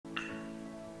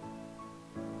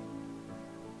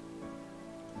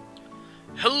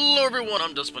Hello everyone,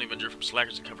 I'm Dust Bunny Avenger from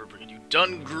Slackers and Cover, bringing you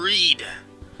Dungreed.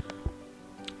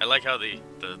 I like how the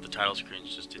title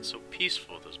screens just did so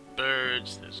peaceful. There's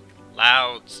birds, there's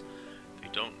clouds. They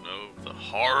don't know the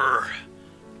horror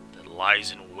that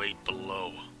lies in wait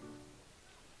below.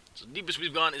 So the deepest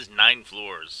we've gone is 9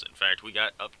 floors. In fact, we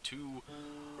got up to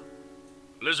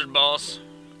Lizard Boss,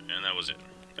 and that was it.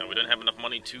 Now we didn't have enough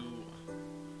money to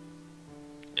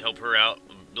help her out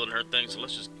building her thing, so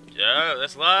let's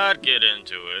not get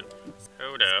into it.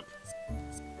 Hold up.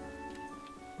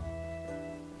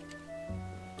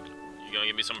 You gonna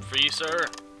give me something free, sir?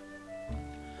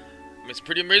 I mean, some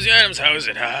pretty amazing items. How is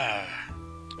it?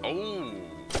 Oh.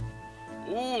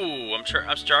 Ooh, I'm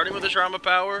starting with the Trauma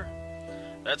Power.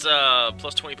 That's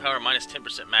plus 20 power, minus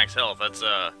 10% max health. That's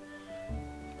I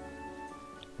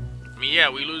mean, yeah,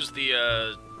 we lose the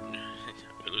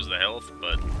we lose the health,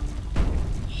 but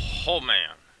oh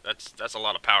man, that's a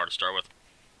lot of power to start with.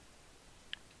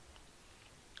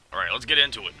 All right, let's get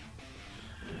into it.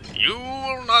 You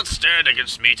will not stand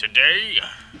against me today.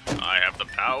 I have the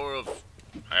power of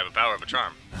a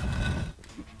charm.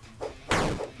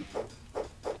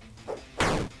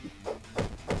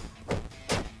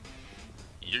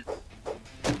 You.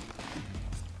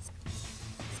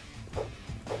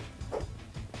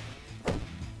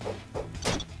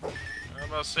 I was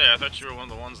about to say, I thought you were one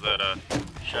of the ones that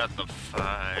shot the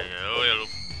fire. Oh, hello.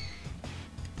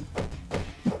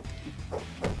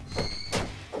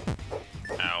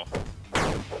 Ow.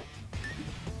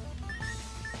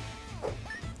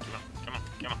 Come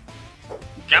on.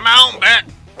 Come on, bat!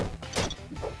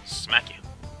 Smack you.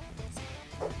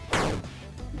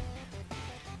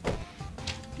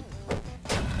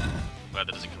 Glad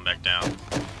that doesn't come back down.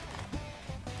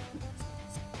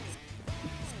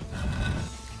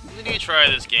 I need to try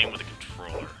this game with a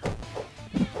controller.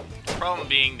 The problem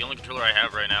being, the only controller I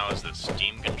have right now is the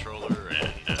Steam controller,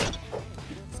 and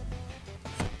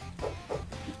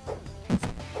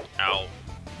ow.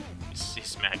 He's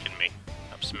smacking me.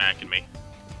 Stop smacking me.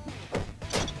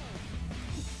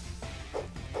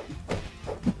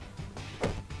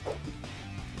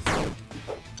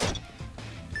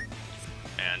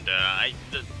 And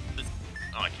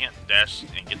oh, I can't dash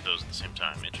and get those at the same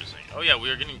time. Interesting. Oh yeah, we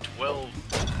are getting 12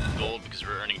 gold because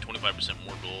we're earning 25%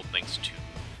 more gold thanks to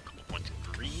a couple points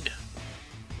of greed.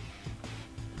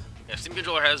 Yeah, Steam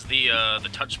controller has the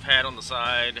touchpad on the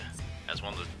side, has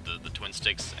one of the twin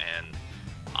sticks, and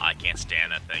I can't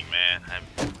stand that thing, man. I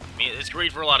mean, it's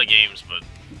great for a lot of games, but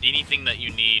anything that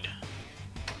you need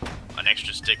an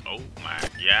extra stick. Oh my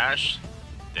gosh,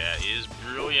 that is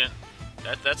brilliant.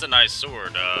 That's a nice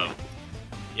sword.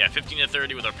 Yeah, 15 to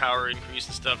 30 with our power increase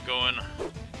and stuff going.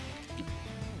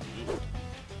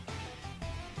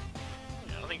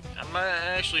 I'm not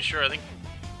actually sure. I think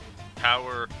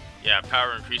power, yeah,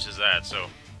 power increases that. So,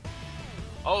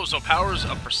 oh, so power's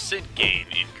a % gain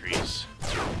increase.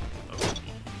 Oh.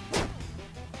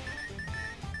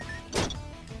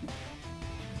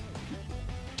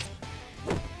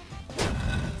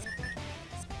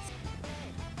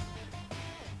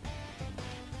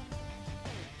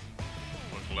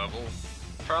 What level?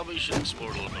 Probably should explore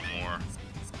a little bit more.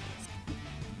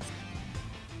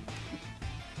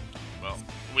 Well,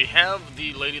 we have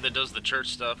the lady that does the church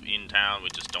stuff in town. We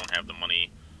just don't have the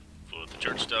money for the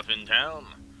church stuff in town.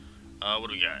 What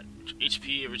do we got?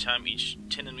 HP every time each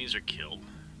 10 enemies are killed.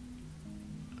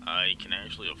 I can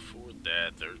actually afford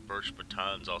that. There's birch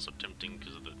batons, also tempting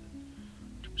because of the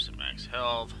 2% max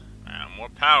health. More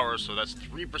power, so that's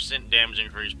 3% damage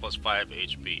increase plus 5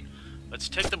 HP. Let's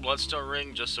take the bloodstone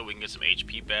ring just so we can get some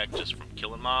HP back just from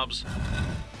killing mobs.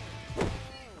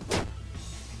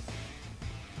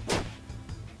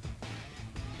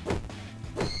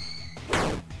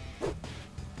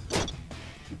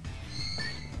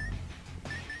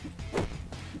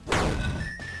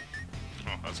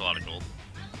 That's a lot of gold.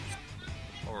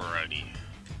 Alrighty.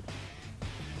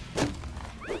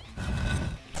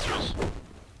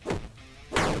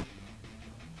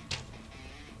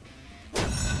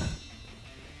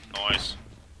 Nice.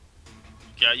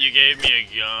 Yeah, you gave me a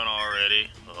gun already.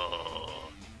 Oh.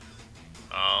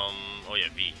 Oh yeah,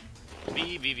 V.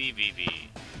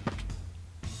 V.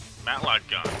 Matlock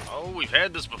gun. Oh, we've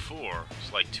had this before.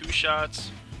 It's like 2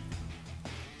 shots.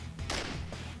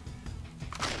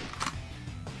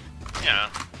 Yeah,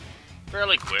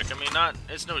 fairly quick. I mean,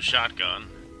 it's no shotgun.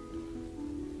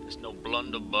 It's no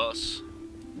blunderbuss.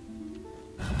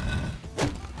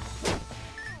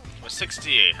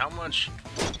 68. How much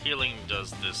healing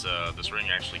does this ring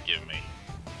actually give me?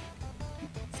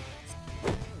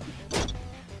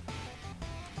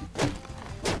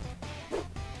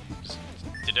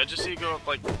 Did I just see it go up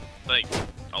like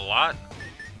a lot?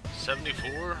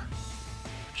 74. What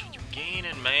you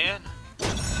gaining, man?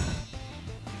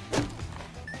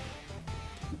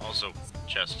 Also,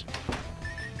 chest.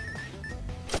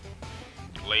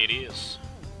 Ladies.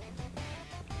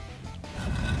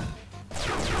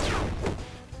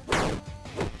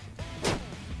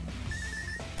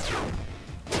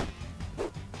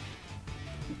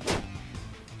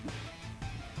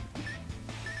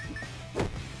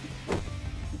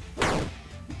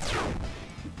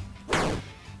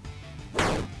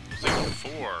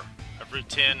 Every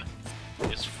 10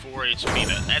 is 4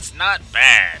 HP. That's not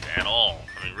bad at all.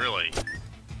 I mean, really.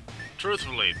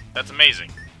 Truthfully, that's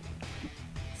amazing.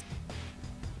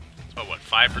 It's about, what,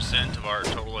 5% of our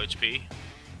total HP?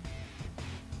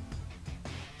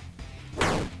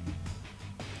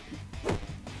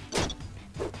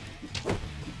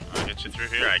 I'll get you through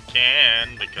here. I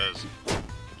can, because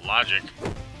logic.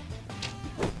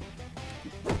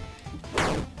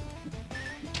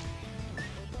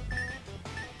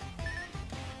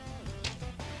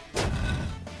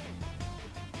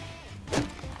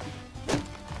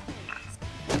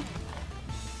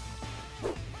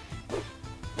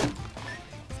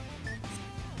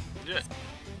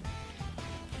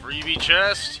 Freebie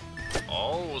chest.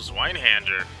 Oh,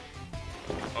 Zweihänder.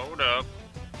 Hold up.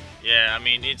 Yeah, I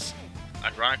mean, it's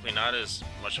ironically not as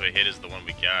much of a hit as the one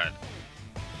we got.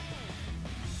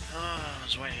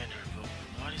 Zweihänder.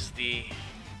 What is the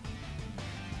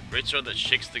great sword that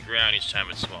shakes the ground each time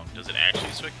it's swung? Does it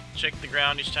actually shake the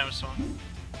ground each time it's swung?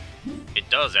 It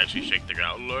does actually shake the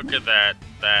ground. Look at that.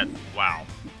 Wow.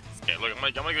 Okay, look, I'm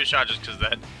gonna give it a shot just because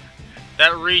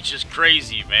that reach is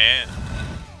crazy, man.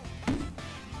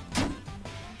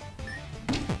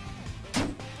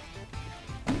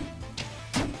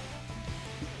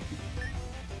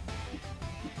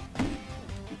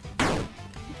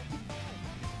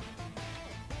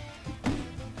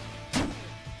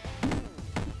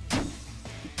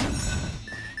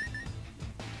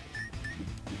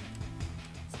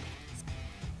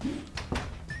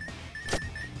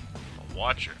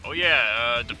 Watcher. Oh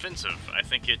yeah, defensive. I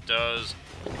think it does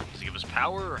it give us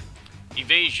power?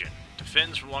 Evasion.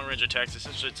 Defends from long range attacks.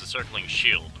 Essentially it's a circling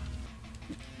shield.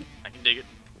 I can dig it.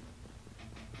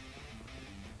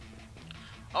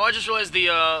 Oh, I just realized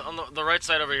on the right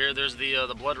side over here there's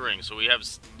the blood ring, so we have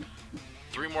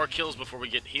 3 more kills before we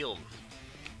get healed.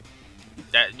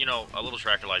 That, you know, a little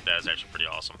tracker like that is actually pretty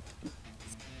awesome.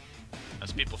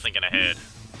 That's people thinking ahead.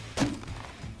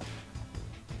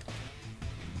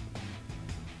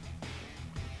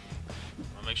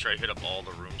 Make sure I hit up all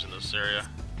the rooms in this area.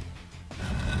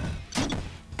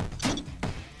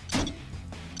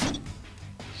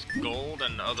 There's gold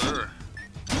and other.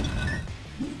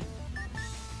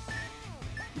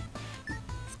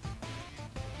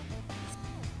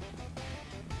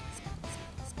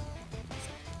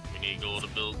 We need gold to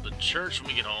build the church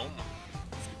when we get home.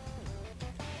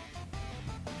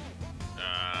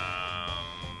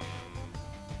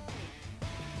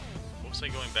 What was I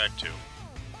going back to?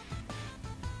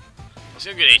 It's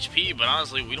gonna get HP, but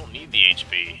honestly, we don't need the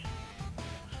HP.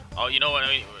 Oh, you know what? I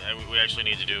mean, we actually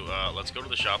need to do. Let's go to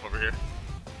the shop over here.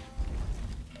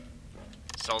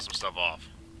 Sell some stuff off.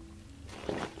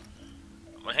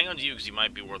 I'm gonna hang on to you because you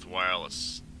might be worthwhile.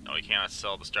 No, you cannot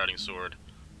sell the starting sword.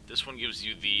 This one gives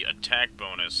you the attack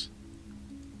bonus.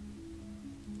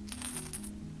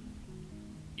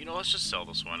 You know, let's just sell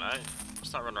this one.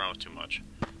 Let's not run around with too much.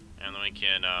 And then we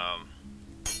can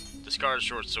discard a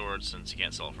short sword since you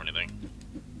can't sell it for anything.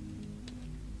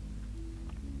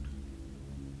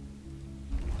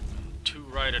 Two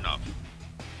right enough.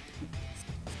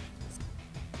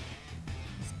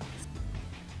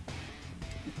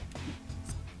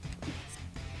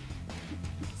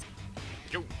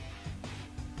 Yo.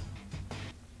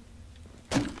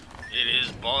 It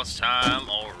is boss time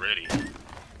already.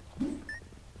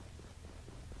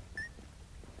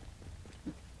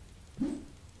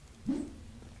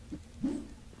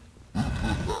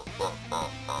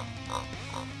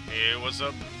 Hey, what's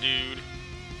up, dude?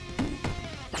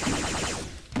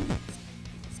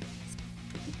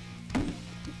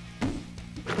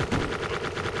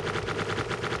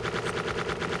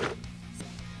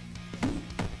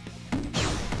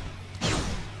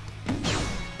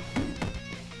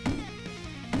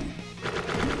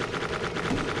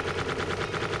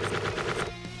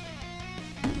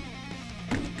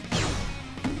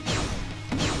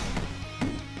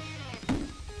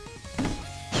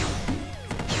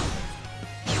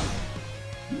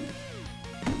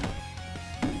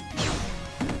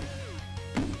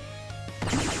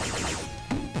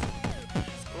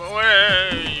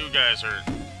 Are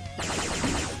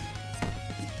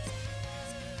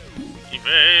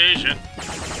evasion.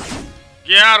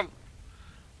 Get him!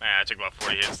 Man, I took about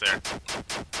 40 hits there.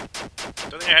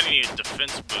 Don't think I had any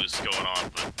defense boosts going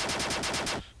on, but...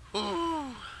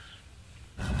 Whew.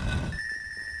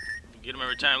 Get him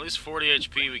every time. At least 40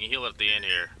 HP. We can heal it at the end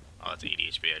here. Oh, that's 80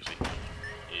 HP, actually.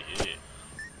 Yeah.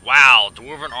 Wow,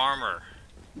 Dwarven Armor.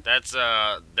 That's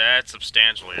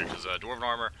substantial here, because Dwarven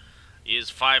Armor is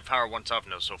 5 power, 1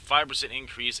 toughness. So 5%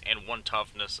 increase and 1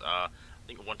 toughness. I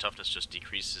think 1 toughness just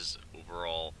decreases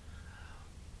overall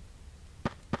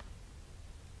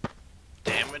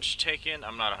damage taken.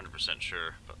 I'm not 100%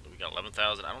 sure, but we got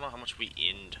 11,000. I don't know how much we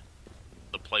end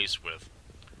the place with.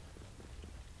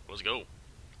 Let's go.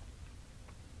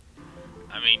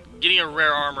 I mean, getting a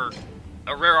rare armor is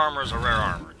a rare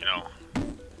armor, you know.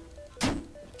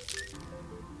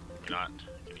 Can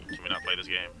we not play this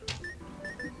game?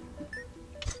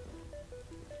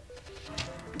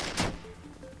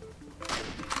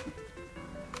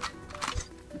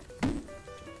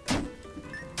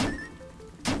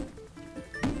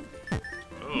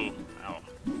 Oh, ow.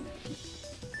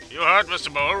 You hurt,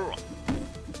 Mr. Bull.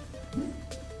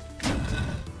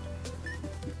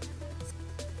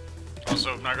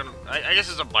 Also, not gonna. I guess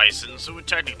it's a bison, so it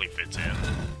technically fits in.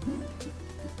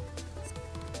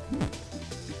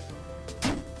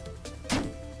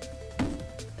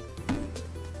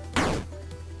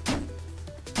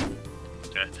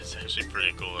 That's actually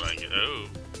pretty cool that I get. Oh.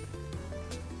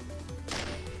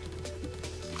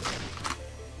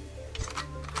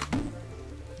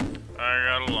 I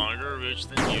got a longer reach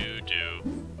than you do.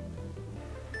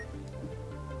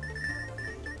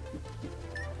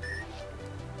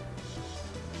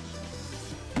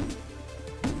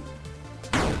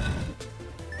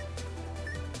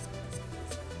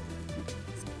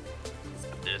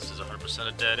 This is 100%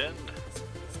 a dead end.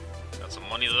 Got some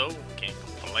money though, can't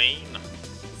complain.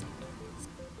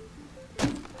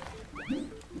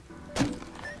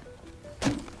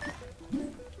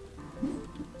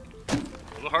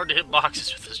 A little hard to hit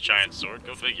boxes with this giant sword,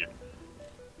 go figure.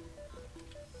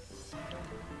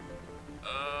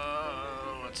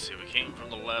 Let's see, we came from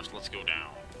the left, let's go down.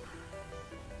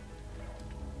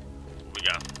 What we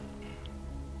got?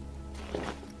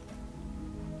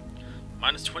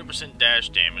 Minus 20% dash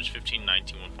damage, 15,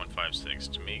 19, 1.56.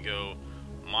 Tamigo,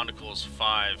 Monocle's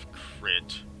 5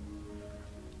 crit.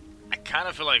 I kind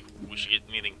of feel like we should get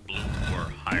anything blue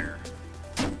or higher.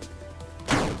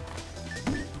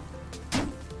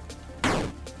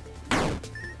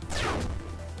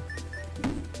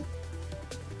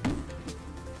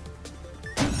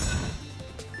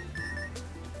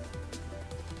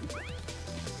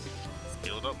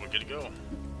 Heal it up, we're good to go.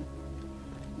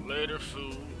 Later,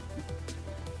 fool.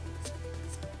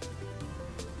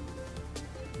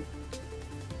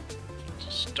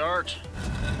 Start.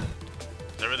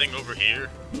 Is everything over here?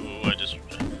 Ooh, I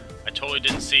totally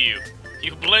didn't see you.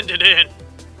 You blended in.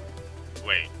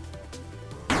 Wait.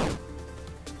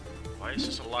 Why is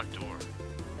this a locked door?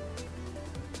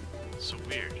 It's so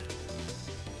weird.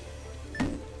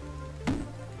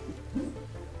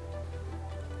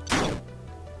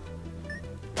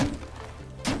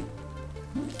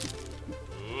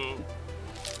 Ooh.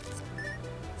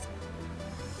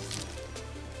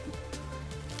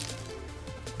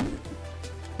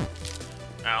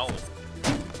 Ow.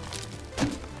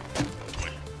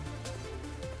 Boy.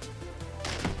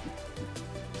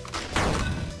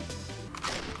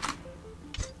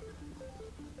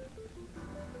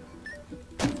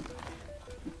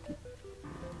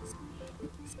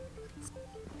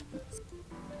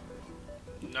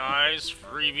 Nice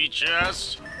freebie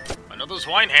chest. Another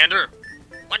Zweihänder.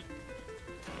 What?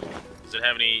 Does it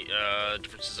have any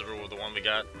differences over the one we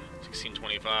got?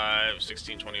 1625,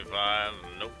 1625.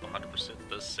 Nope, 100%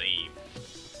 the same.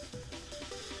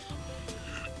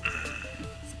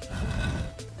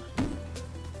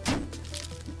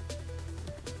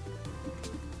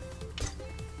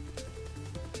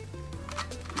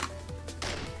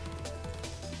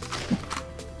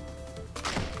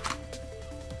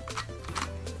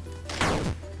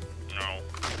 No.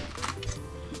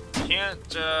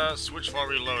 Can't switch while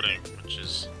reloading, which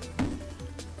is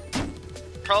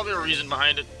probably a reason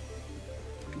behind it,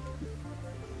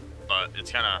 but it's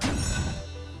kind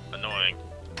of annoying.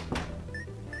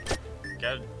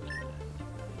 Got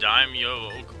Daimyo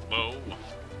Oakbow.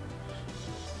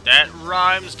 That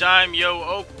rhymes, Daimyo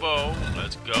Oakbow.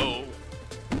 Let's go.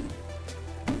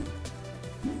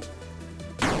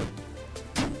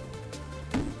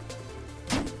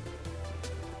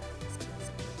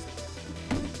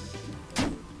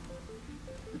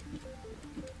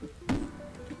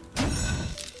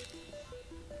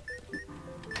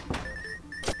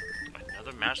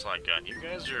 Matchlight gun. You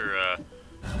guys are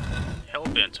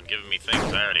hell-bent on giving me things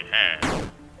I already had.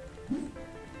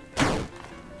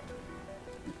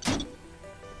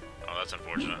 Oh, that's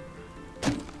unfortunate.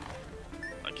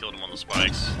 I killed him on the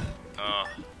spikes.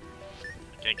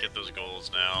 I can't get those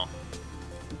goals now.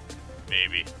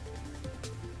 Maybe.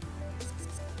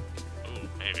 Ooh,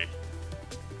 maybe.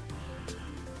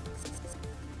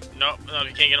 No,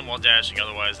 you can't get him while dashing,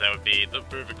 otherwise that would be the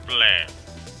perfect plan.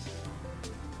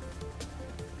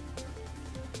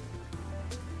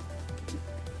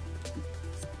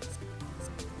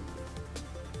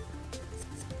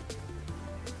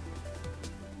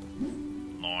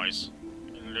 Nice.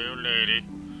 Hello, lady.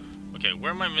 Okay,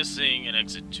 where am I missing an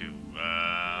exit to?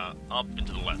 Up and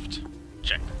to the left.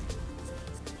 Check.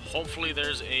 Hopefully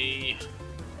there's a...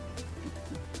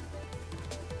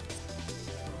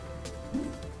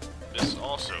 This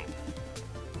also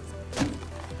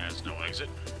has no exit.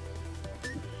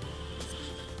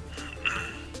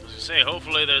 As I say,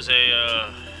 hopefully there's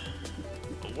a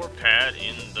warp pad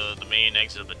in the main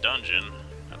exit of the dungeon.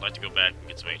 I'd like to go back and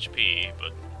get some HP,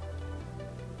 but...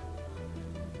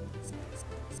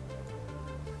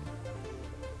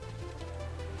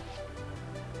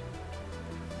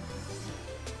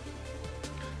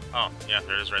 Oh, yeah,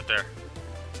 there it is right there.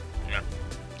 Yeah.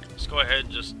 Let's go ahead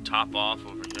and just top off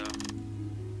over here.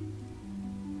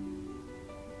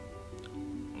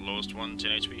 Lowest one,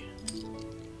 10 HP.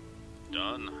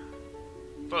 Done.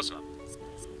 Close enough.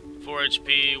 4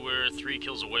 HP, we're 3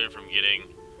 kills away from getting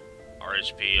our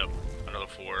HP up another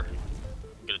 4.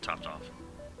 Get it topped off.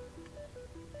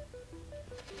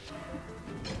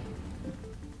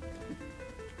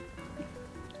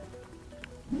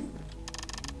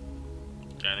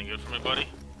 Got anything good for me, buddy?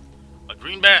 A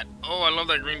green bat! Oh, I love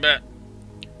that green bat!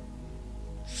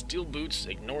 Steel boots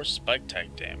ignore spike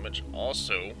type damage.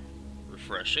 Also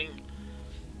refreshing.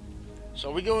 So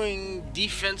are we going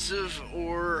defensive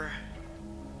or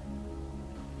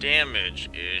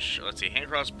damage-ish? Let's see, hand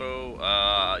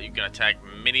crossbow, you can attack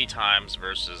many times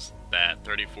versus that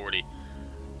 30, 40,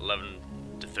 11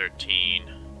 to 13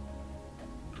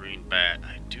 green bat.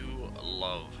 I do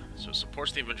love. So it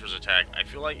supports the adventurer's attack. I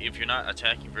feel like if you're not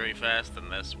attacking very fast, then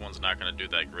this one's not going to do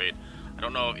that great. I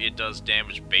don't know if it does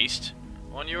damage based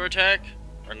on your attack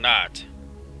or not.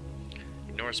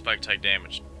 Ignore spike type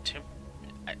damage.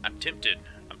 I'm tempted.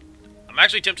 I'm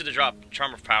actually tempted to drop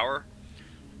Charm of Power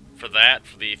for that,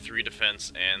 for the 3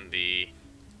 defense and the...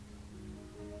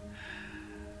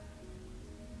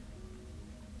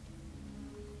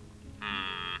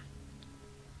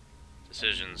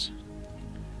 Decisions.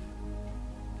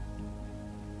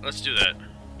 Let's do that.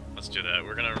 Let's do that.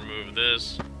 We're gonna remove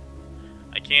this.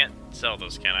 I can't sell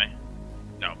this, can I?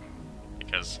 No.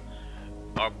 Because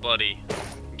our buddy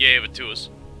gave it to us.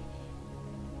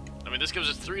 I mean, this gives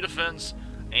us 3 defense,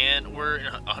 and we're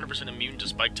 100% immune to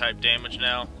spike type damage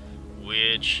now,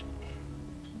 which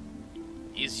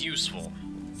is useful.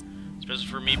 Especially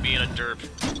for me being a derp.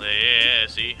 Yeah,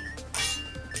 see?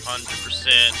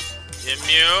 100%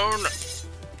 immune!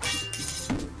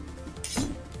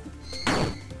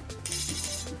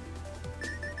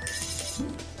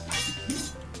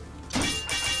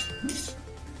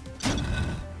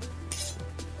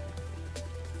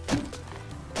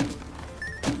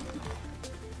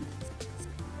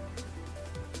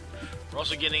 We're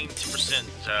also getting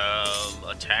 2%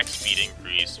 attack speed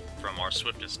increase from our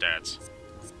swiftness stats.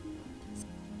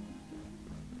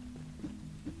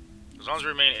 As long as we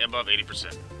remain above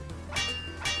 80%.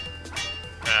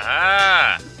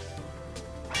 Aha!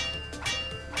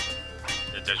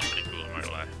 That's actually pretty cool, I'm not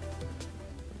gonna lie.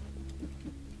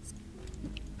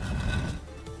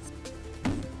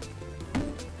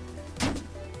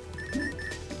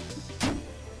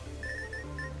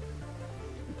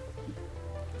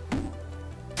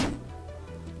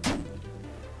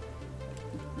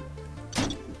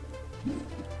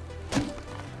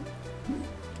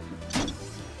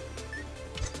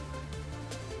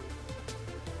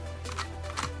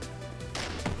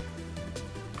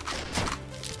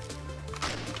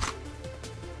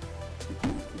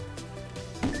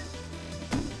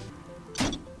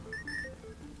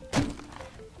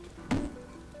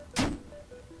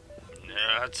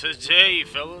 Not today,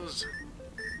 fellas.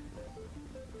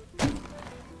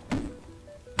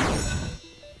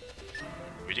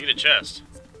 We did get a chest.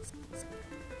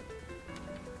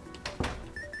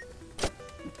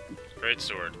 Great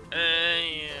sword.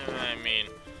 Yeah, I mean,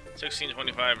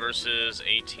 1625 versus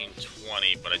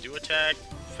 1820, but I do attack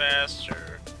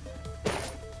faster.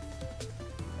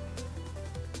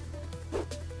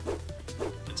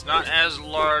 It's not as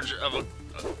large of a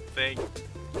thing,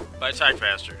 but I attack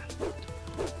faster.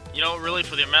 You know, really,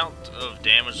 for the amount of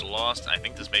damage lost, I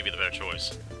think this may be the better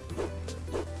choice.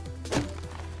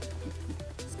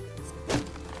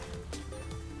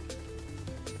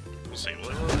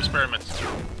 experiments.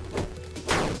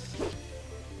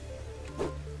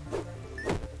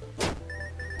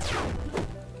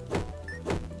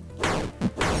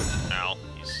 Ow,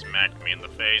 he smacked me in the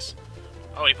face.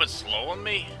 Oh, he put slow on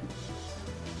me?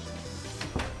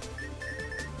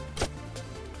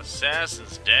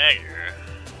 Assassin's Dagger.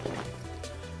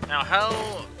 Now,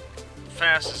 how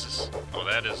fast is this? Oh,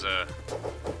 that is, I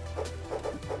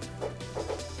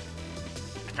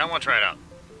kinda wanna try it out.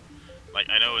 Like,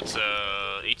 I know it's,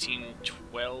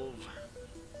 1812,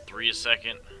 3 a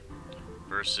second,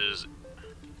 versus,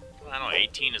 I don't know,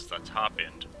 18 is the top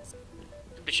end.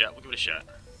 Give it a shot, we'll give it a shot.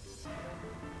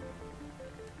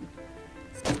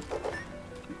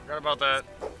 Forgot about that.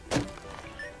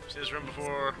 Seen this room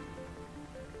before.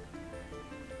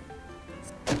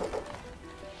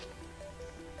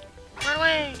 Run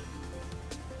away!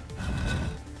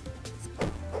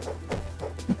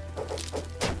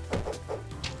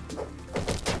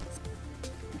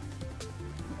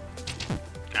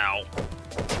 Ow.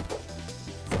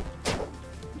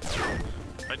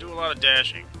 I do a lot of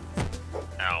dashing.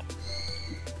 Ow.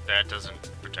 That doesn't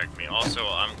protect me. Also,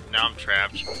 now I'm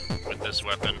trapped with this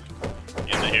weapon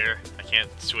in the air. I can't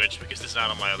switch because it's not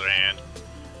on my other hand.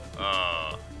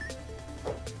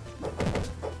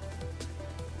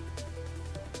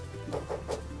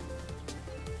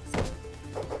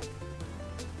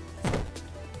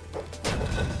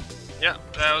 Yeah,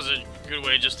 that was a good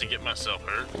way just to get myself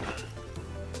hurt.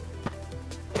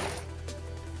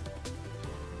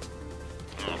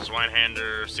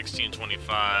 Zweihänder,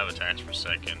 1625 attacks per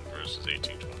second versus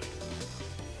 1820.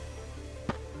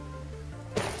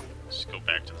 Let's go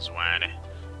back to the Zweihänder.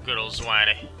 Good old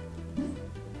Zweihänder.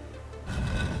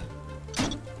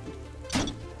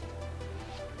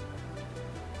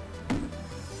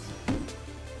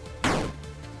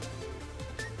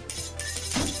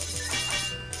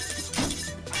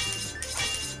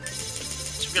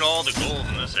 Let's get all the gold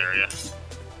in this area.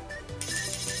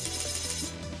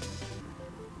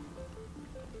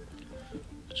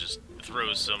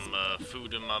 Throw some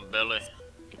food in my belly,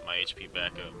 get my HP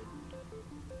back up.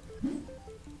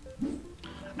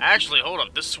 Actually, hold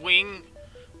up, this swing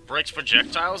breaks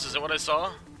projectiles? Is that what I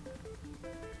saw?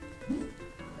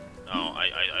 Oh,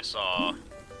 I saw...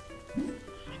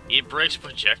 It breaks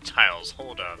projectiles,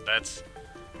 hold up, that's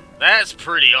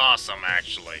pretty awesome,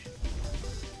 actually.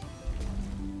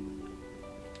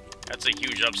 That's a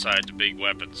huge upside to big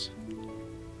weapons.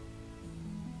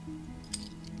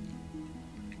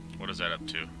 What is that up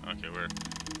to? Okay, I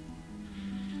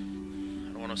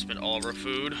don't want to spend all of our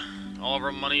food, all of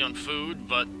our money on food,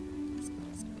 but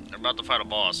they're about to fight a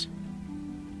boss.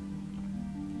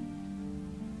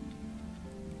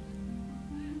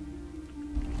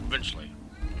 Eventually.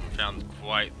 Found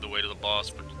quite the way to the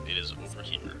boss, but it is over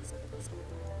here.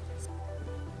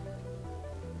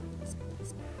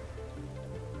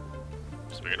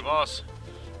 Speaking of boss,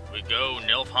 we go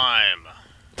Nilfheim.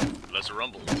 Let's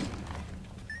rumble.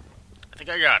 I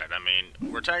think I got it. I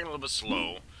mean, we're attacking a little bit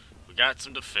slow. We got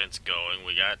some defense going.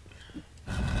 We got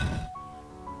a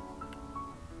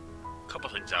couple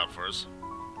things out for us.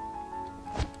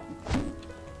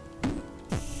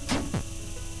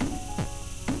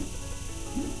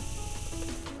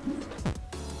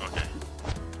 Okay.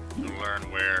 We'll learn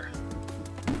where.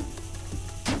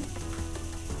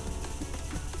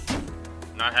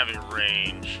 Not having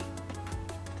range.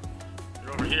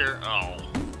 You're over here. Oh.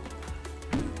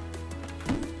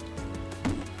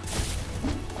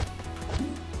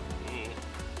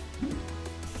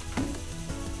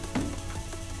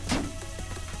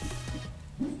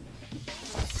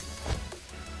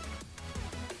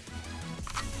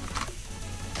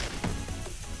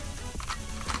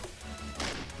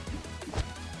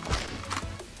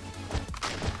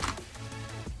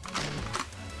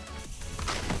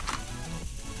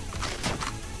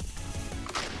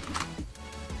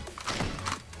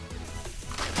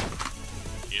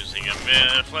 Using a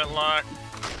flintlock.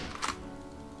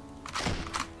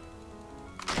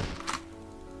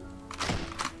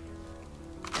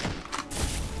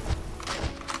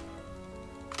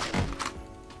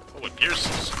 Oh, it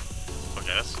pierces.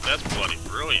 Okay, that's bloody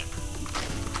brilliant.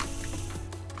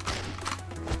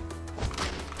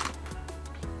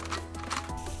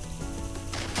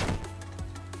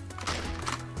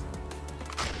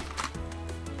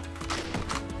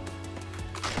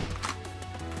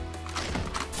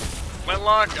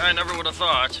 Flintlock, I never would have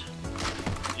thought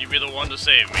you'd be the one to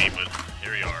save me, but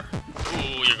here you are.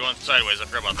 Ooh, you're going sideways, I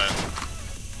forgot about that.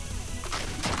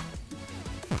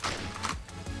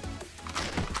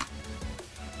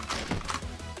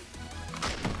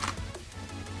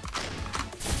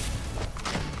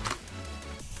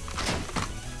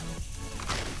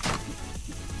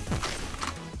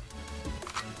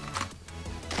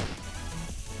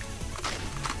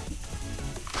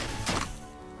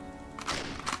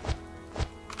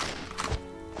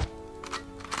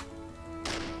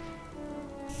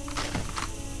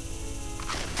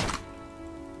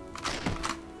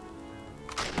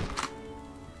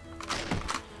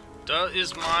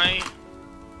 Is my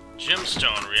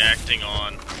gemstone reacting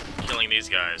on killing these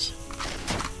guys?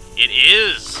 It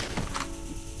is!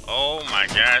 Oh my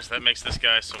gosh, that makes this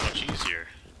guy so much easier.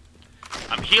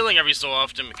 I'm healing every so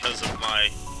often because of my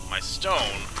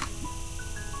stone.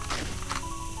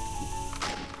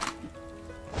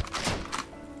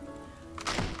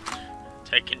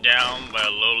 Taken down by a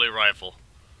lowly rifle.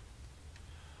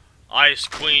 Ice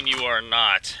Queen, you are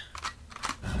not.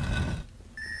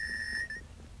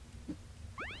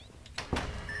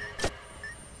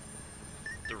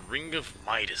 The Ring of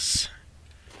Midas.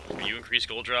 Will you increase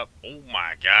gold drop? Oh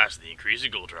my gosh, the increase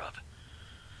of gold drop.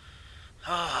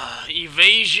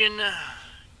 Evasion.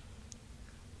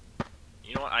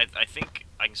 You know what? I think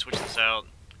I can switch this out.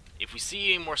 If we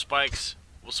see any more spikes,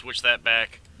 we'll switch that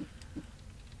back.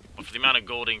 But for the amount of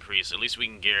gold increase, at least we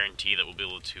can guarantee that we'll be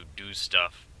able to do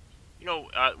stuff. You know,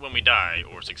 when we die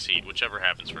or succeed, whichever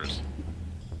happens first.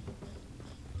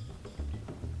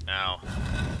 Ow.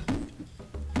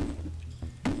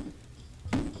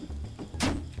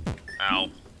 Ow.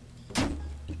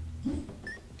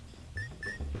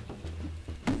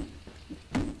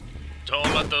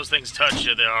 Don't let those things touch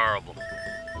you, they're horrible.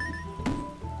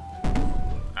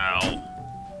 Ow.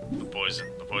 The poison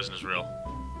is real.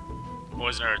 The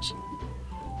poison hurts.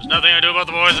 There's nothing I do about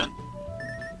the poison.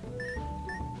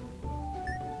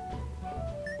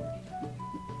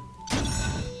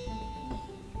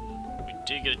 We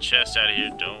did get a chest out of here,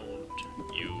 don't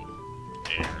you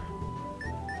dare.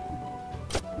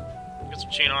 Get some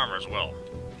chain armor as well.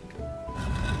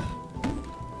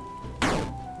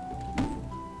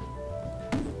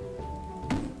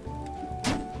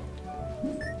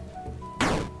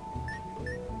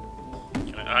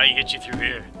 I hit you through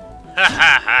here. Ha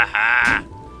ha ha ha!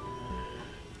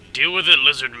 Deal with it,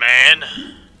 lizard man!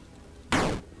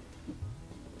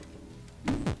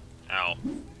 Ow.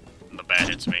 The bat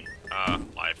hits me.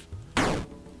 Life.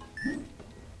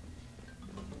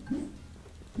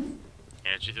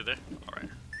 Hit you through there? Alright.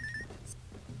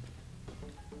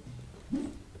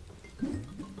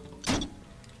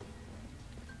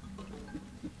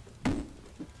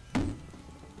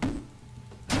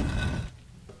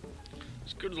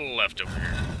 Let's go to the left over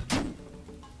here.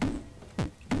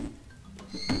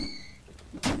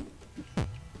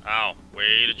 Ow,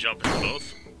 way to jump in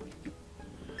both.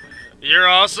 You're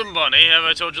awesome, Bunny. Have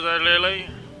I told you that lately?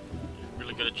 You're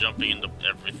really good at jumping into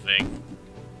everything.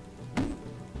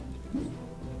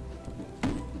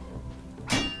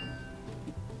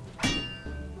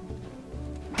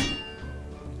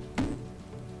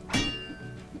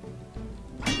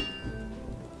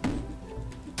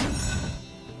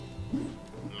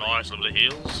 Nice little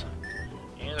heals.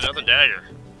 And another dagger.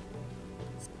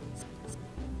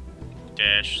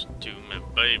 Dash to me,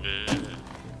 baby.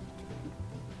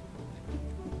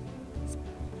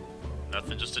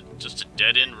 Nothing, just a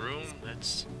dead-end room?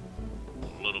 That's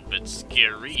a little bit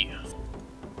scary.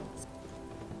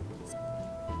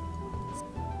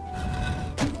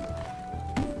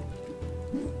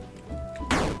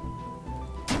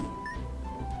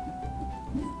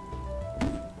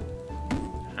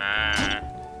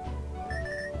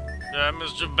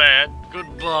 Mr. Bad.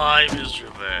 Goodbye,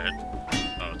 Mr. Bad.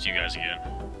 Oh, it's you guys again.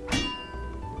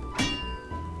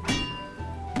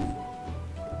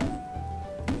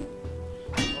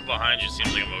 Someone behind you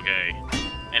seems like I'm okay.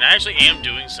 And I actually am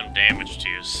doing some damage to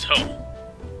you, so...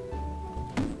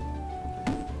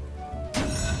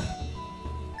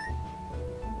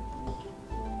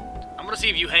 I'm gonna see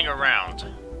if you hang around.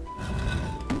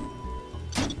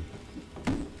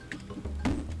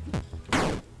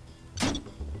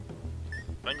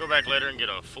 If I can go back later and get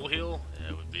a full heal,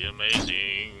 that would be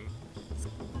amazing.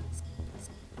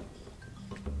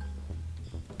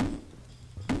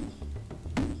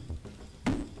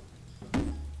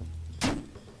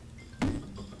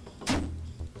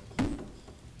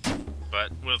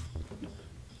 But with...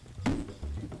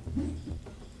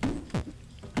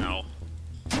 Ow.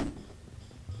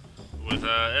 With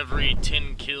every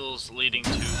 10 kills leading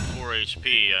to 4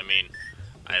 HP, I mean,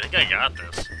 I think I got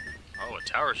this. Oh, a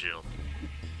tower shield.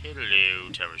 Hello,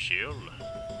 Tower Shield.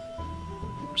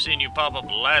 We're seeing you pop up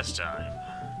last time.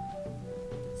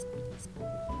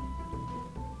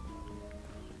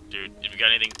 Dude, if you got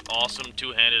anything awesome,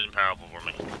 two-handed, and powerful for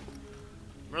me.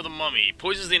 Remember the mummy.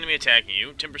 Poisons the enemy attacking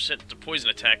you. 10% to poison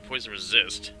attack, poison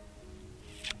resist.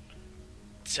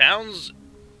 Sounds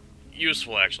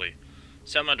useful, actually.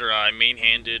 Salamander Eye,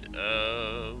 main-handed,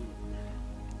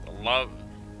 love.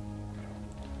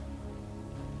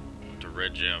 The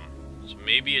red gem. So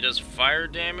maybe it does fire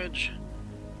damage.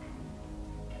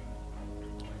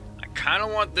 I kind of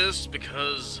want this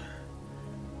because...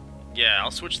 Yeah,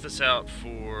 I'll switch this out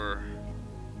for...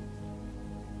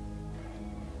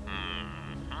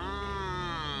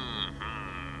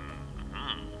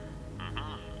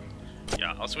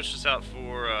 I'll switch this out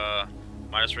for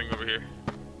Midas Ring over here.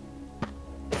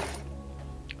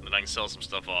 And then I can sell some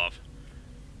stuff off.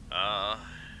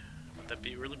 Would that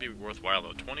really be worthwhile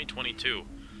though? 2022.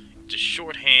 To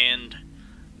shorthand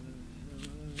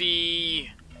the...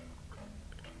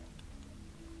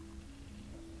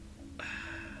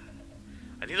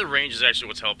 I think the range is actually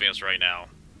what's helping us right now.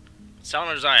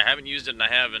 Salamander's Eye, I haven't used it and I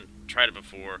haven't tried it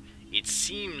before. It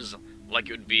seems like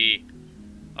it would be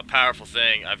a powerful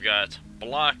thing. I've got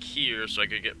block here, so I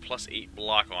could get +8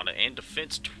 block on it, and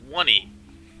defense 20.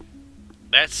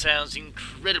 That sounds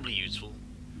incredibly useful.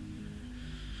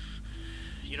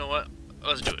 You know what?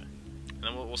 Let's do it. And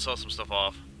then we'll sell some stuff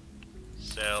off.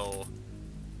 Sell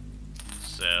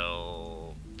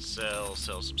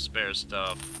some spare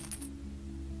stuff.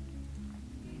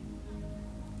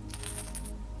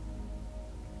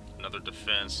 Another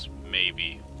defense,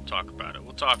 maybe. We'll talk about it.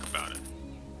 We'll talk about it.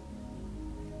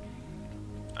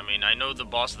 I mean, I know the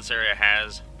boss of this area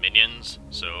has minions,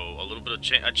 so a little bit of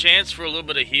a chance for a little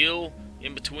bit of heal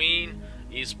in between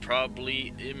is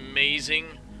probably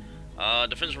amazing.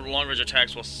 Defense from long-range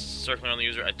attacks while circling on the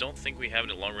user. I don't think we have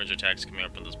any long-range attacks coming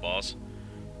up on this boss,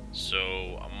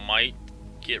 so I might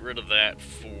get rid of that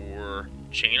for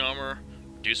chain armor,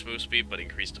 reduce move speed, but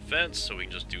increase defense, so we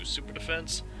can just do super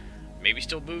defense. Maybe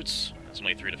still boots. That's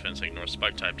only 3 defense. I ignore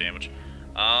spike type damage.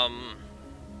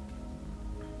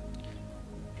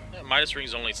 Yeah, Midas Ring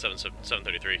is only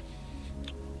 733.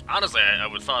 Honestly, I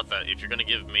would have thought that if you're gonna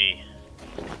give me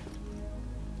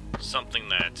something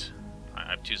that I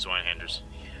have 2 Zweihänders,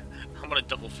 I'm gonna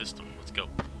double fist them. Let's go.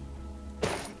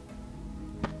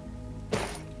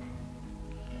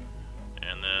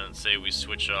 And then say we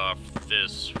switch off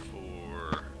this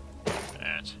for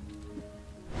that.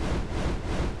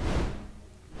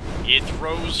 It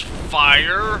throws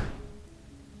fire.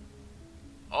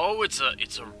 Oh, it's a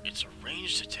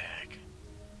ranged attack.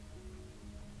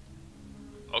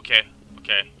 Okay,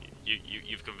 okay.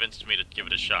 You've convinced me to give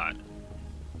it a shot.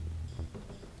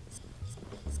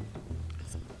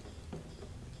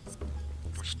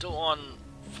 We're still on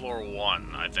floor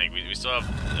 1, I think. We still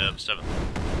have 7.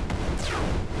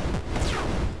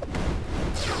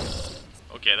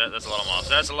 Okay, that's a lot of mobs.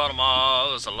 That's a lot of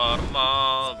mobs. That's a lot of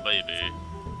mobs, baby.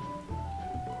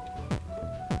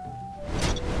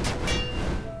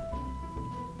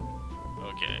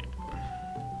 Okay.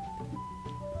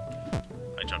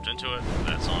 I jumped into it.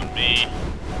 That's on me.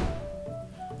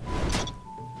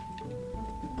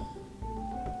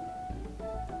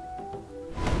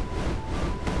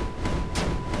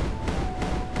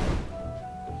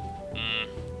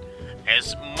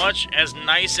 As much as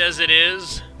nice as it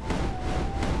is, I'm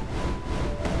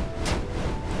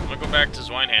gonna go back to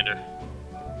Zweihänder.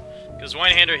 Because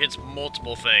Zweihänder hits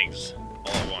multiple things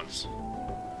all at once.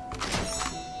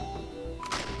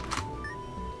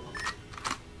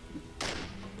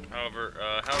 However,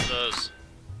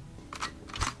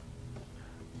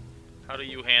 how do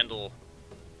you handle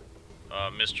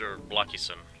Mr.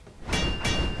 Blockyson?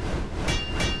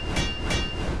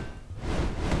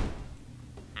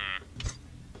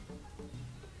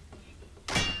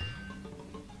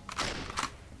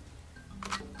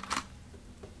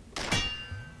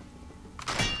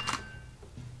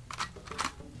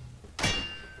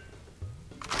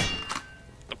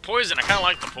 Poison, I kind of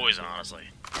like the poison, honestly.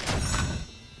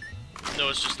 No,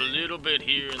 it's just a little bit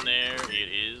here and there.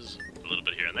 It is a little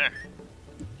bit here and there.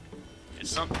 It's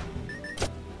something.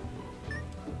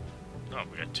 Oh,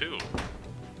 we got 2.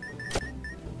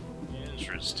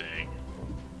 Interesting.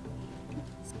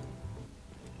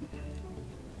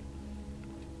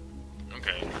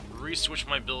 Okay, re-switch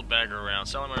my build back around.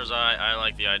 Salamander's Eye, I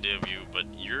like the idea of you, but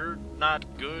you're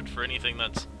not good for anything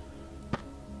that's,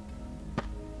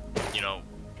 you know,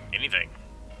 anything.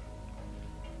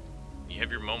 You have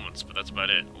your moments, but that's about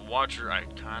it. Watcher, I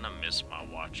kind of miss my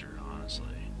Watcher,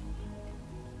 honestly.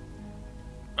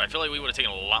 But I feel like we would have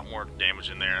taken a lot more damage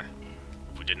in there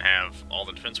if we didn't have all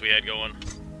the defense we had going.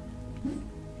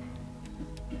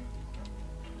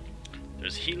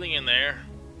 There's healing in there.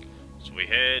 So we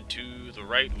head to the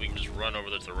right. We can just run over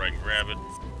there to the right and grab it.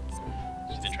 So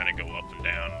then trying to go up and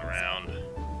down and around.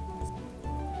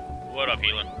 What up,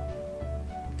 healing?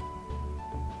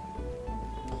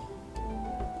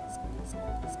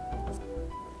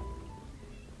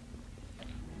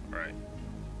 Alright.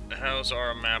 How's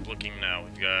our map looking now?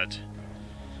 We've got...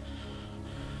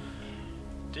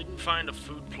 Didn't find a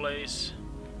food place.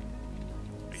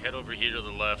 We head over here to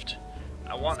the left.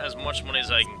 I want as much money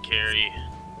as I can carry.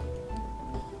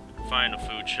 Find a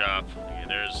food shop. Okay,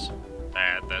 there's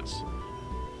that. That's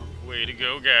way to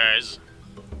go, guys.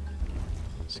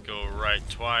 Let's go right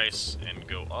twice and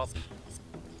go up.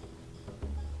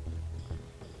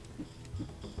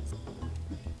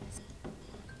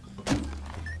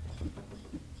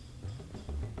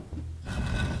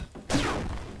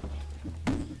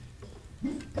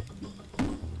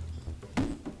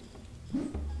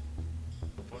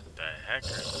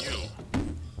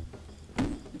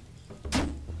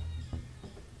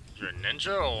 You're a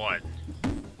ninja or what?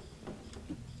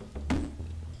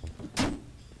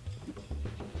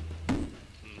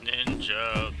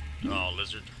 Ninja. Oh,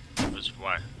 lizard. Lizard,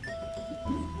 why?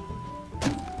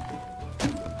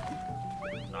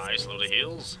 Nice load of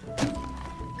heals.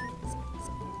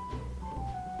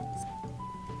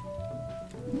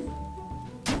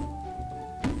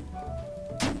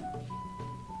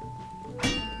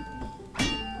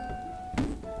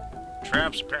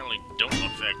 Traps apparently don't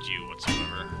affect you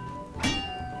whatsoever.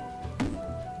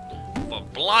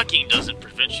 But blocking doesn't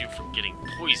prevent you from getting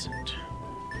poisoned.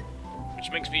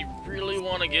 Which makes me really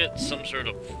want to get some sort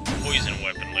of poison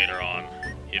weapon later on,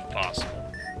 if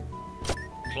possible.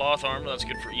 Cloth armor, that's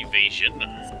good for evasion.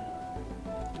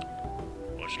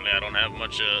 Fortunately, I don't have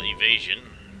much evasion.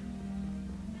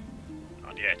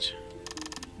 Not yet.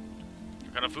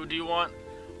 What kind of food do you want?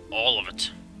 All of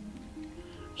it.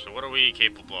 So what are we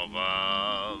capable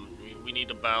of? We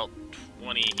need about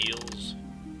 20 heals.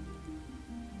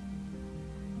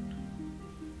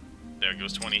 There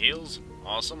goes 20 heals.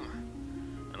 Awesome.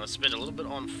 And let's spend a little bit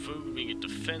on food. We get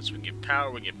defense, we get power,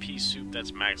 we get pea soup.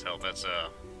 That's max health. That's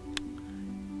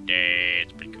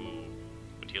that's pretty cool.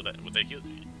 Would heal that? Would they heal?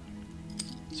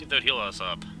 Let's see if they'd heal us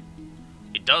up.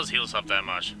 It does heal us up that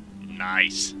much.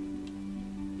 Nice.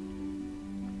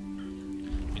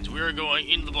 Means we are going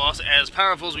into the boss as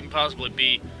powerful as we can possibly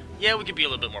be. Yeah, we could be a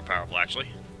little bit more powerful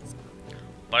actually.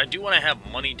 But I do want to have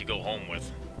money to go home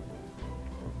with.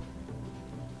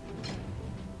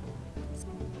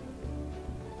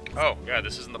 Oh, yeah,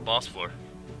 this isn't the boss floor.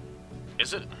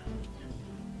 Is it?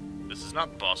 This is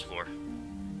not the boss floor.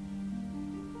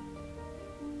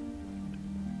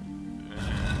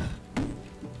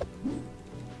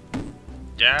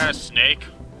 Yeah, snake.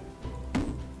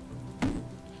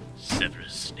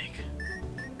 Severus snake.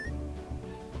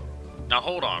 Now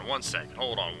hold on one second.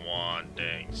 Hold on one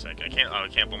dang second. I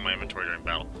can't pull my inventory during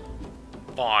battle.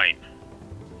 Fine.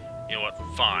 You know what?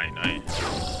 Fine.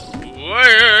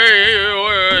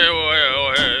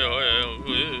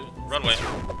 Run away.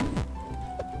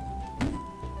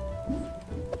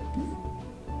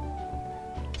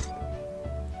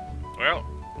 Well,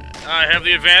 I have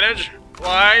the advantage.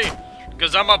 Why?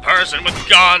 Because I'm a person with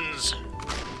guns.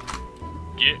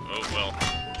 Yeah. Oh well.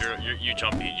 You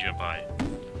jump high.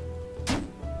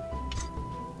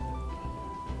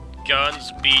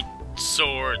 Guns beat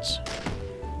swords.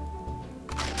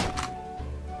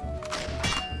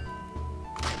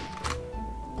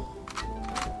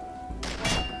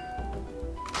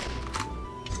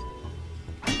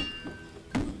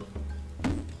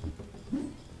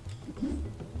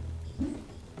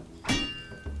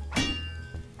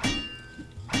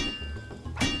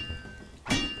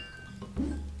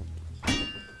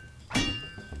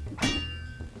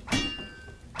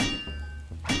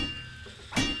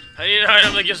 I need an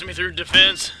item that gets me through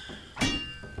defense.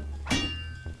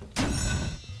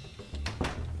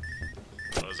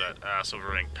 What was that?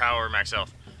 Silver ring. Power, max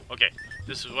health. Okay,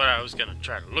 this is what I was gonna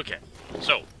try to look at.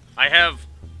 So, I have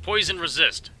poison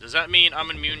resist. Does that mean I'm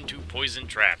immune to poison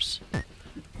traps?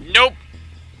 Nope!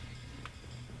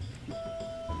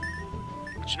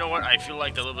 But you know what? I feel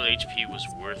like the little bit of HP was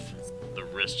worth the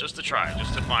risk. Just to try,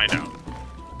 just to find out.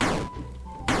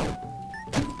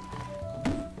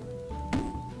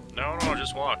 No,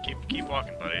 just walk. Keep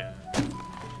walking, buddy.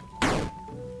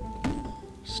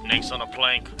 Snakes on a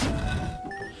plank.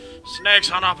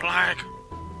 Snakes on a plank!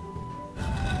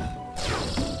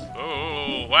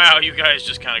 Oh, wow, you guys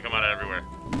just kind of come out of everywhere.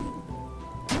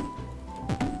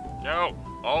 No!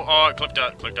 Oh, I clicked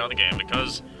out of the game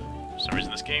because for some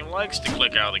reason this game likes to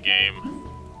click out of the game.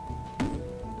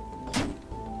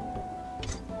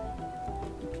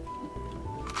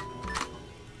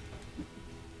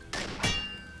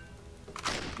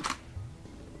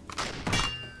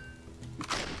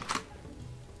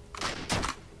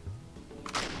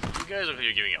 You guys look like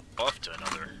you're giving a buff to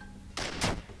another.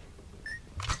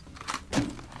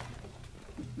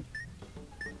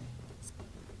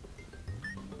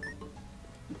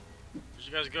 Where'd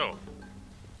you guys go?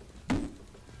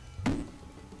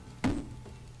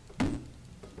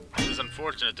 It is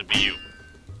unfortunate to be you.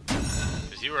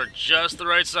 Because you are just the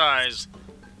right size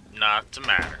not to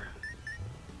matter.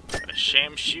 A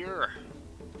shamshear?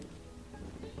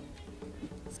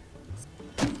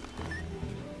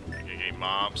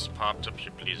 Mobs popped up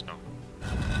here, please no.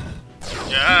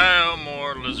 Yeah,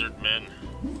 more lizard men.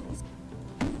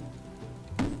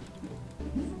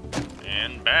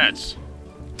 And bats.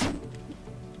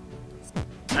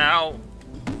 Ow.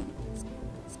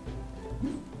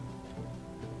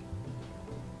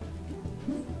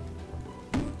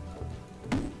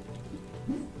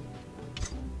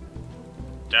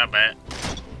 That bat.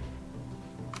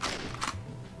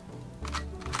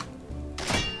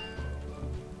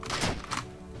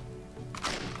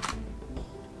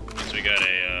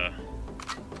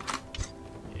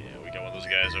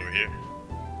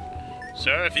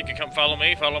 Sir, if you could come follow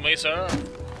me, sir.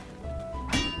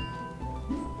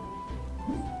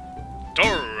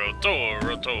 Toro,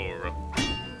 Toro, Toro.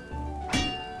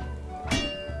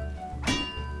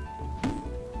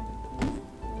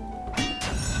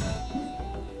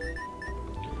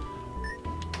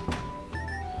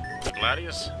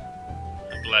 Gladius?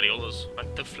 Gladiolas,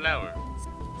 like the flower.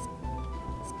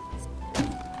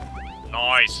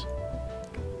 Nice!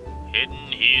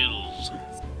 Hidden hills.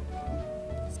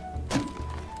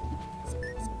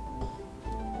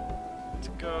 Let's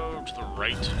go to the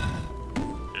right.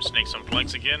 There's snakes on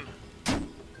planks again.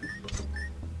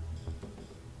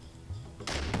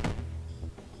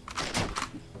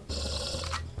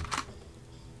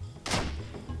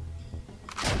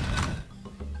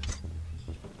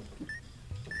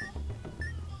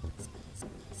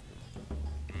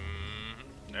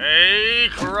 Hey,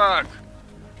 Krieger!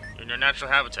 You're in your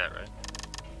natural habitat, right?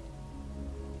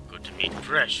 Good to meet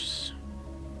Precious.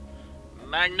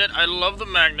 Magnet, I love the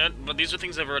magnet, but these are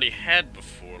things I've already had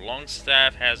before.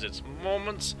 Longstaff has its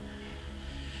moments.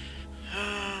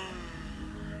 I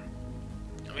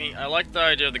mean, I like the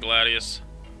idea of the Gladius.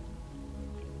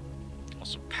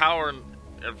 Also, power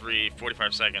every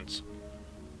 45 seconds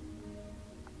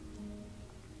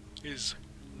is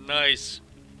nice.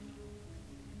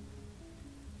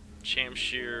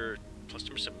 Shamshear, plus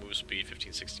 2% move speed,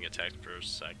 15-16 attacks per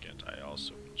second. I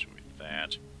also enjoy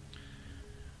that.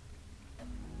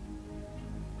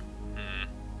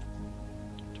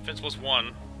 Defense plus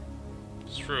 1.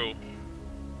 It's true.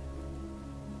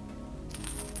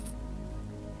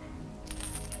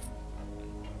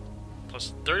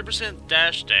 Plus 30%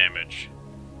 dash damage.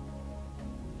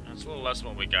 That's a little less than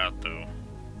what we got, though.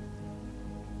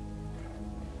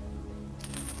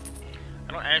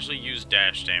 I don't actually use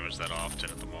dash damage that often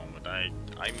at the moment. I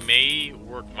may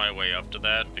work my way up to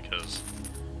that, because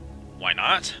why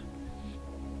not?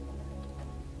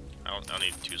 I don't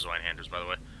need 2 Zweihänders, by the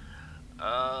way.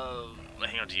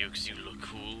 Hang on to you, because you look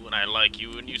cool, and I like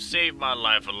you, and you saved my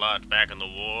life a lot back in the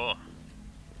war.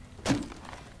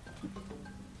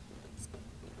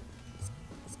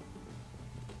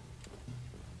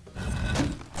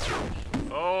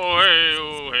 Oh, hey,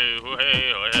 oh, hey, oh,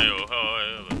 hey, oh, hey, oh, hey.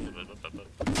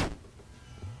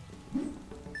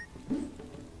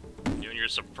 You and your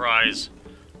surprise.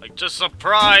 Like, just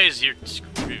surprise, you're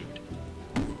screwed.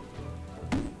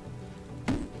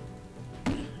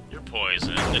 You're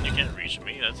poisoned, and you can't reach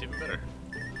me, that's even better.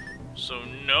 So,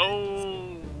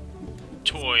 no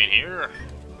toy in here.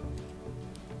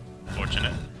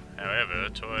 Fortunate. However,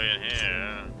 toy in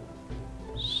here.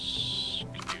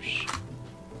 Skadoosh.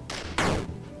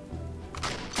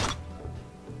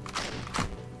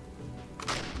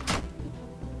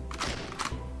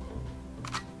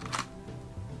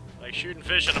 Like shooting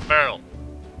fish in a barrel.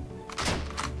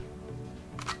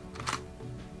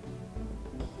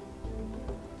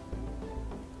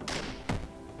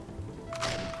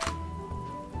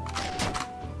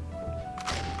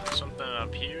 Something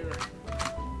up here.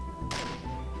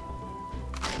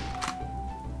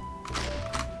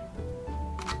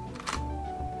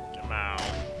 Come on.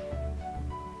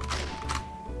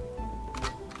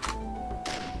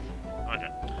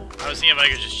 Okay. I was thinking if I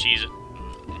could just cheese it.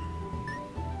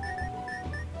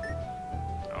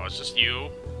 Oh, it's just you.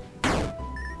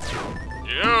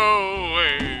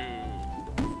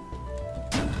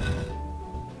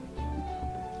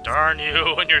 Darn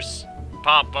you and your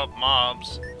pop-up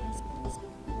mobs.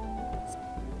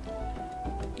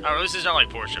 Oh, at least it's not like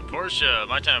Portia. Portia,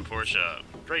 My Time in Portia.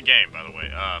 Great game, by the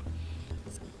way.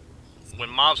 When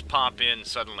mobs pop in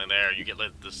suddenly there, you get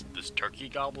like this turkey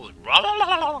gobbles.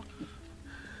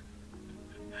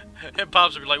 And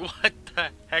pops will be like, what the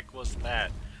heck was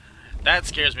that? That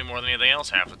scares me more than anything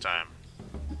else half the time.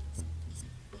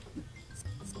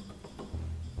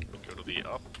 Go to the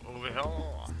up over here.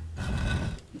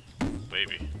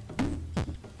 Baby.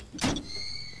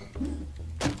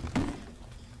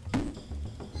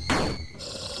 Here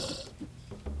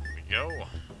we go.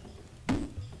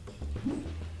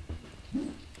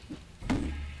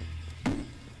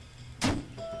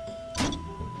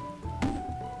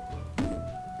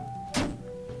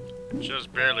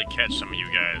 Just barely catch some of you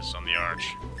guys on the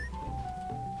arch.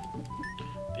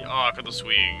 The Ark of the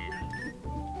Swing.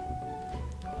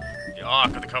 The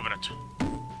Ark of the Covenant.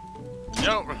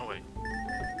 No, run away.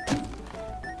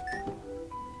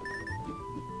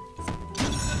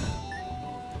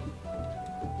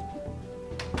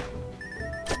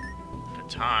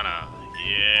 Katana.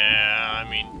 Yeah, I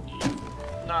mean,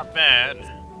 not bad.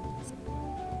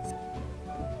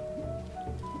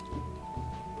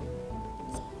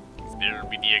 There'll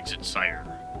be the exit, sire.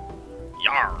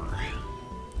 Yar!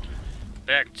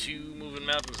 back to moving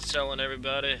mountains and selling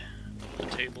everybody at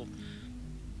the table.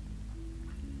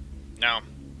 Now,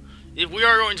 if we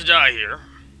are going to die here,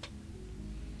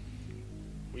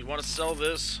 we want to sell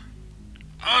this.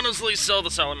 Honestly, sell the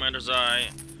Salamander's Eye.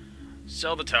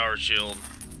 Sell the Tower Shield.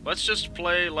 Let's just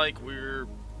play like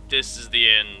this is the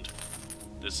end.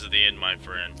 This is the end, my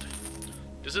friend.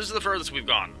 This is the furthest we've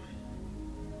gone.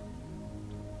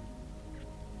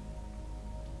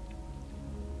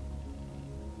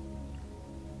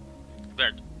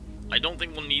 But I don't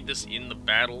think we'll need this in the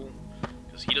battle,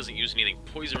 because he doesn't use anything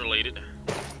poison related.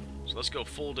 So let's go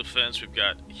full defense. We've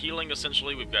got healing,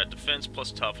 essentially. We've got defense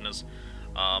plus toughness,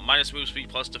 minus move speed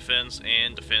plus defense,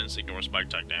 and defense ignores spike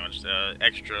attack damage.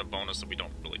 Extra bonus that we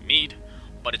don't really need,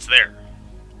 but it's there.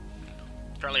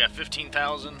 Currently got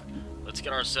 15,000. Let's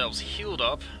get ourselves healed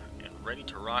up and ready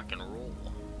to rock and roll.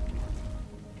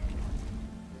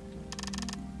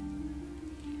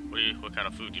 What kind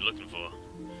of food you looking for?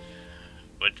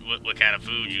 What kind of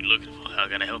food you looking for? How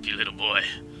can I help you, little boy?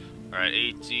 Alright,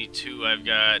 82 I've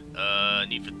got,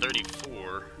 need for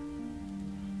 34.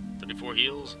 34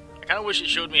 heals. I kinda wish it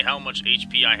showed me how much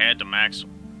HP I had to max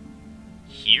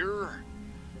here.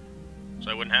 So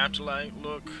I wouldn't have to, like,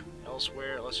 look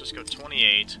elsewhere. Let's just go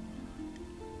 28.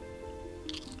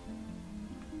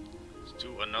 Let's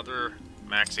do another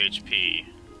max HP.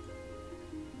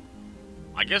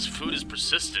 I guess food is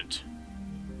persistent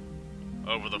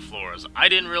over the floors. I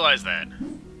didn't realize that,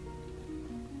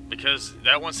 because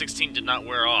that 116 did not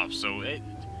wear off. So if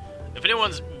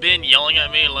anyone's been yelling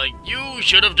at me like, you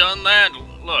should have done that,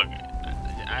 look,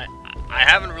 I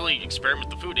haven't really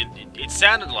experimented with the food. It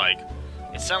sounded like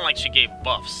she gave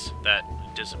buffs that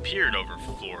disappeared over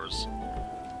floors.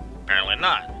 Apparently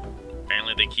not.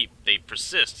 Apparently they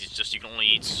persist. It's just you can only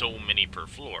eat so many per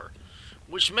floor,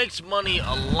 which makes money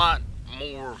a lot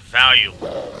more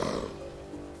valuable.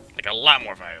 Like, a lot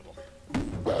more valuable.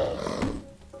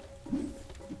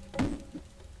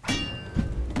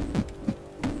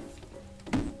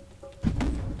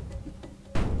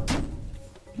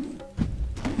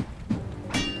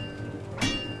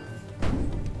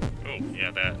 Oh,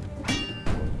 yeah, that.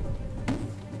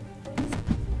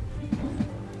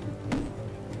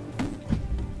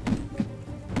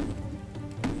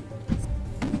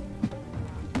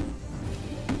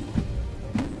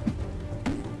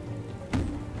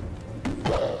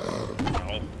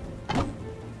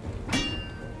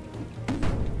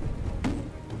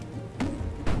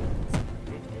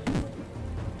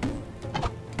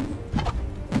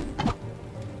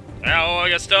 Ow, I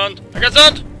got stunned! I got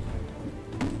stunned!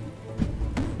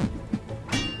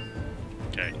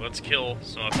 Okay, let's kill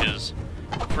some of his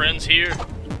friends here.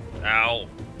 Ow.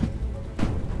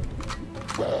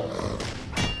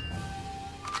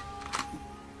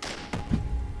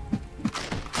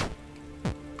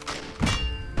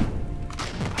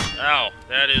 Ow,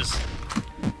 that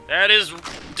is,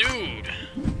 dude.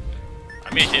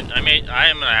 I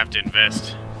am gonna have to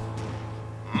invest.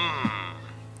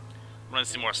 I'm gonna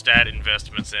see more stat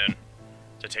investments in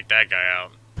to take that guy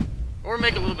out, or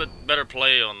make a little bit better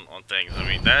play on things. I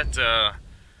mean,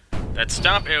 that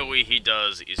stomp AoE he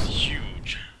does is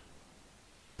huge.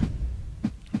 And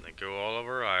then go all of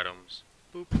our items.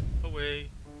 Boop,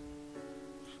 away.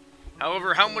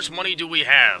 However, how much money do we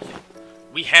have?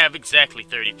 We have exactly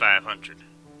 3,500.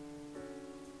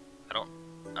 I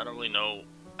don't really know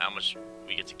how much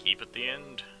we get to keep at the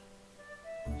end.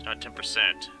 It's not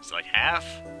 10%. It's like half.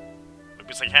 Maybe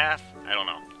it's like half. I don't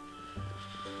know.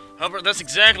 However, that's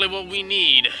exactly what we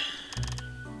need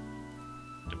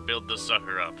to build this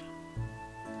sucker up.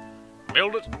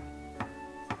 Build it.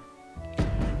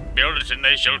 Build it and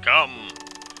they shall come.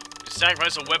 You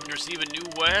sacrifice a weapon to receive a new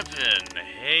weapon.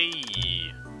 Hey.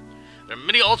 There are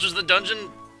many altars in the dungeon.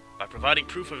 By providing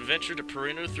proof of adventure to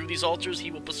Perino through these altars, he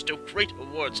will bestow great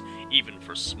rewards, even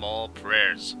for small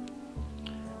prayers.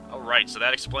 Alright, so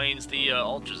that explains the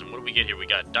altars. And what do we get here? We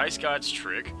got Dice God's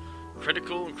Trick,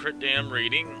 critical and crit dam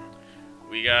rating.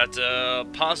 We got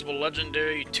possible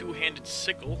legendary two-handed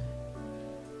sickle.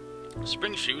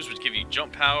 Spring shoes, which give you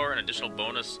jump power and additional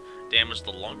bonus damage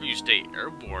the longer you stay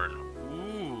airborne.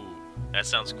 Ooh, that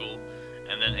sounds cool.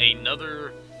 And then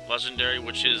another legendary,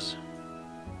 which is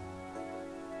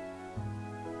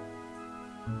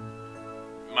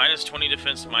minus 20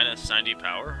 defense, minus 90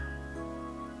 power.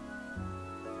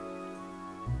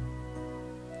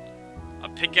 A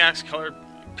pickaxe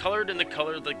colored in the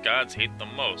color that gods hate the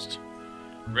most.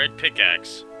 Red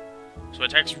pickaxe. So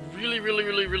it attacks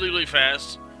really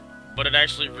fast, but it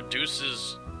actually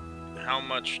reduces how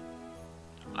much...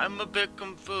 I'm a bit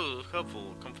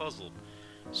confuzzled.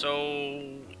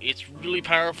 So it's really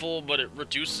powerful, but it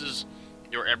reduces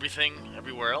You're everything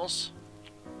everywhere else?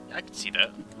 Yeah, I can see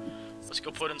that. Let's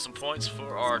go put in some points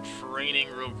for our training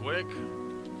real quick.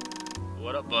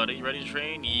 What up, buddy? You ready to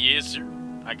train? Yes, sir.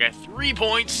 I got 3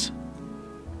 points.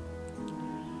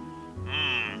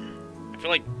 I feel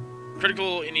like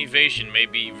critical innovation may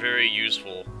be very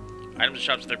useful. Items and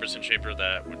shops 30% shaper,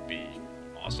 that would be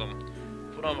awesome.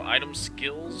 Put on item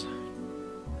skills.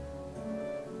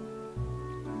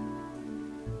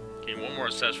 Okay, 1 more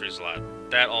accessory slot.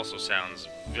 That also sounds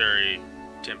very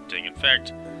tempting. In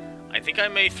fact, I think I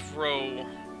may throw...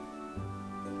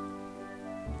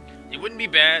 It wouldn't be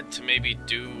bad to maybe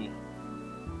do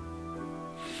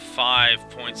 5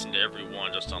 points into every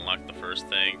one just to unlock the first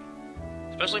thing.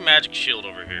 Especially Magic Shield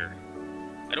over here.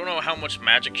 I don't know how much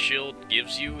Magic Shield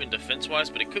gives you in defense-wise,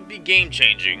 but it could be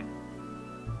game-changing.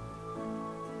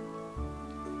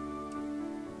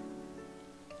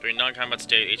 During non-combat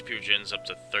state, HP regens up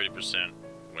to 30%.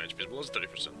 When HP is below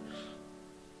 30%.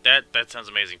 That sounds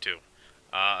amazing too.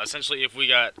 Essentially, if we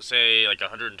got, say, like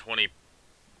 120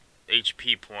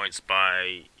 HP points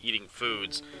by eating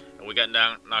foods, and we got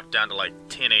knocked down to like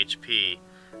 10 HP,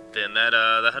 then that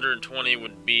the 120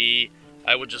 would be,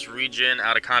 I would just regen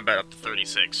out of combat up to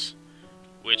 36.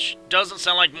 Which doesn't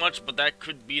sound like much, but that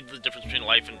could be the difference between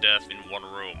life and death in one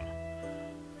room.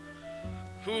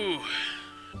 Whew.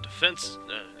 Defense,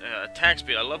 attack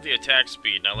speed. I love the attack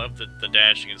speed, and I love the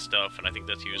dashing and stuff, and I think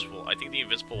that's useful. I think the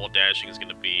invincible while dashing is going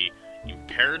to be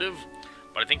imperative,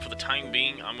 but I think for the time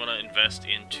being, I'm going to invest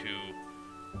into...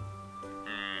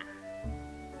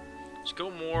 let's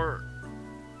go more...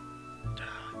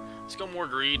 Let's go more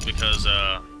greed, because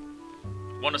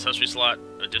 1 accessory slot,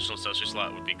 additional accessory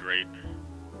slot would be great.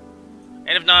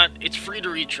 And if not, it's free to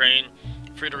retrain,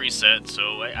 free to reset,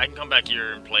 so I can come back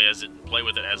here and play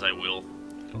with it as I will.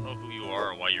 I don't know who you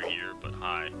are or why you're here, but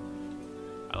hi.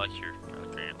 I like your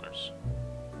antlers.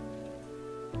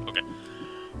 Okay.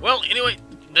 Well, anyway,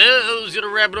 that was gonna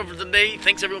wrap it up for today.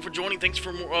 Thanks everyone for joining. Thanks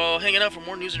for hanging out. For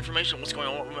more news and information on what's going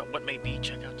on, what may be,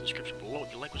 check out the description below.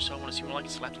 If you like what you saw, want to see more like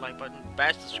it, slap the like button,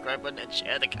 bash the subscribe button, and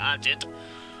share the content.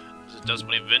 This is Dust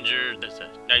Bunny Avenger. There's a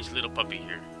nice little puppy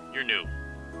here. You're new.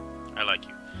 I like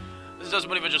you. This is Dust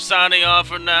Bunny Avenger signing off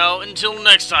for now. Until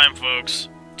next time, folks.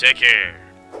 Take care.